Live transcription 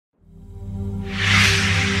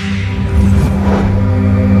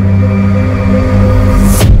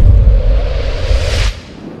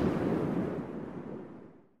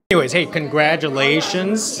anyways, hey,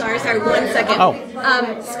 congratulations. Sorry, 1 second. Oh.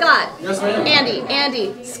 Scott. Yes, ma'am.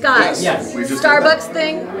 Andy. Scott. Yes. Starbucks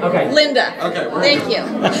thing. Okay. Linda. Okay. Thank you.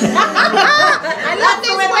 I love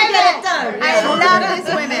these women. I love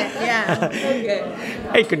these women. Yeah. Okay.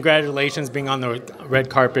 Hey, congratulations being on the red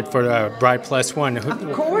carpet for Bride Plus One.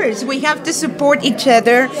 Of course, we have to support each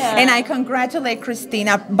other, and I congratulate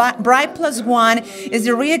Christina. Bride Plus One is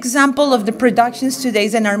a real example of the productions today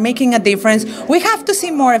that are making a difference. We have to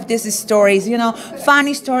see more of these stories,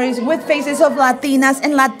 funny stories with faces of Latinas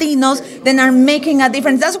and Latinos that are making a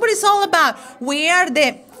difference. That's what it's all about. We are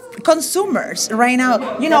the consumers right now.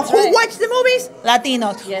 Who watch the movies?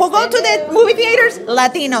 Latinos. Yes, Who go they to the movie theaters?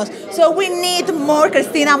 Latinos. So we need more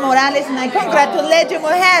Christina Morales, and I congratulate you,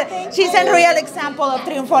 mujer. She's a real example of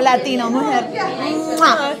triunfo latino, mujer.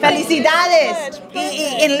 Mwah. Felicidades.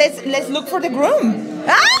 And let's look for the groom.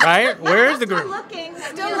 Right? Where's the groom?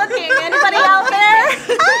 Still looking. Anybody out there?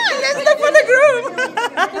 Let's look for the groom.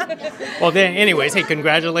 Well, then, anyways, hey,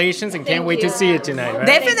 congratulations, and can't wait to see it tonight, right?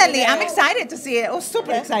 Definitely. I'm excited to see it. Oh,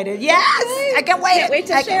 super excited. Yes. I can't wait. Can't wait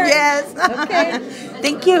to share it. Yes. Okay.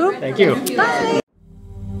 Thank you. Thank you. Bye.